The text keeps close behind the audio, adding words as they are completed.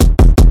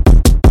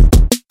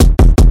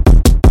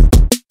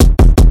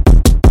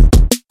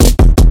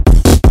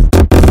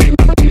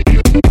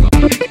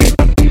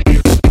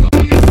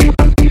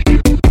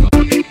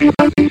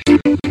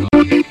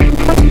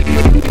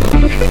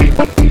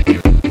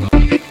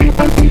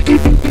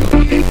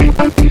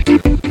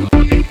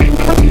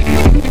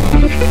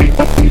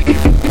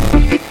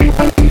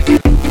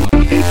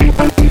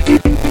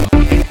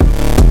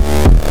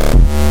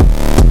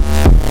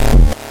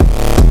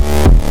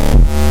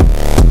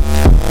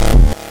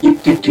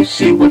think you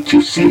see what you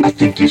see, I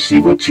think you see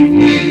what you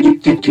need. You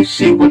think you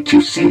see what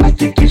you see, I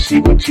think you see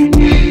what you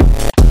need.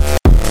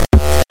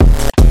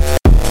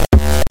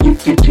 You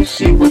think you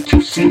see what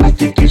you see, I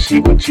think you see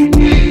what you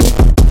need.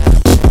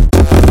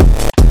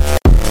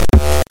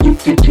 You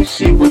think you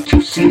see what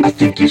you see, I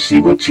think you see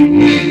what you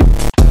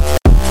need.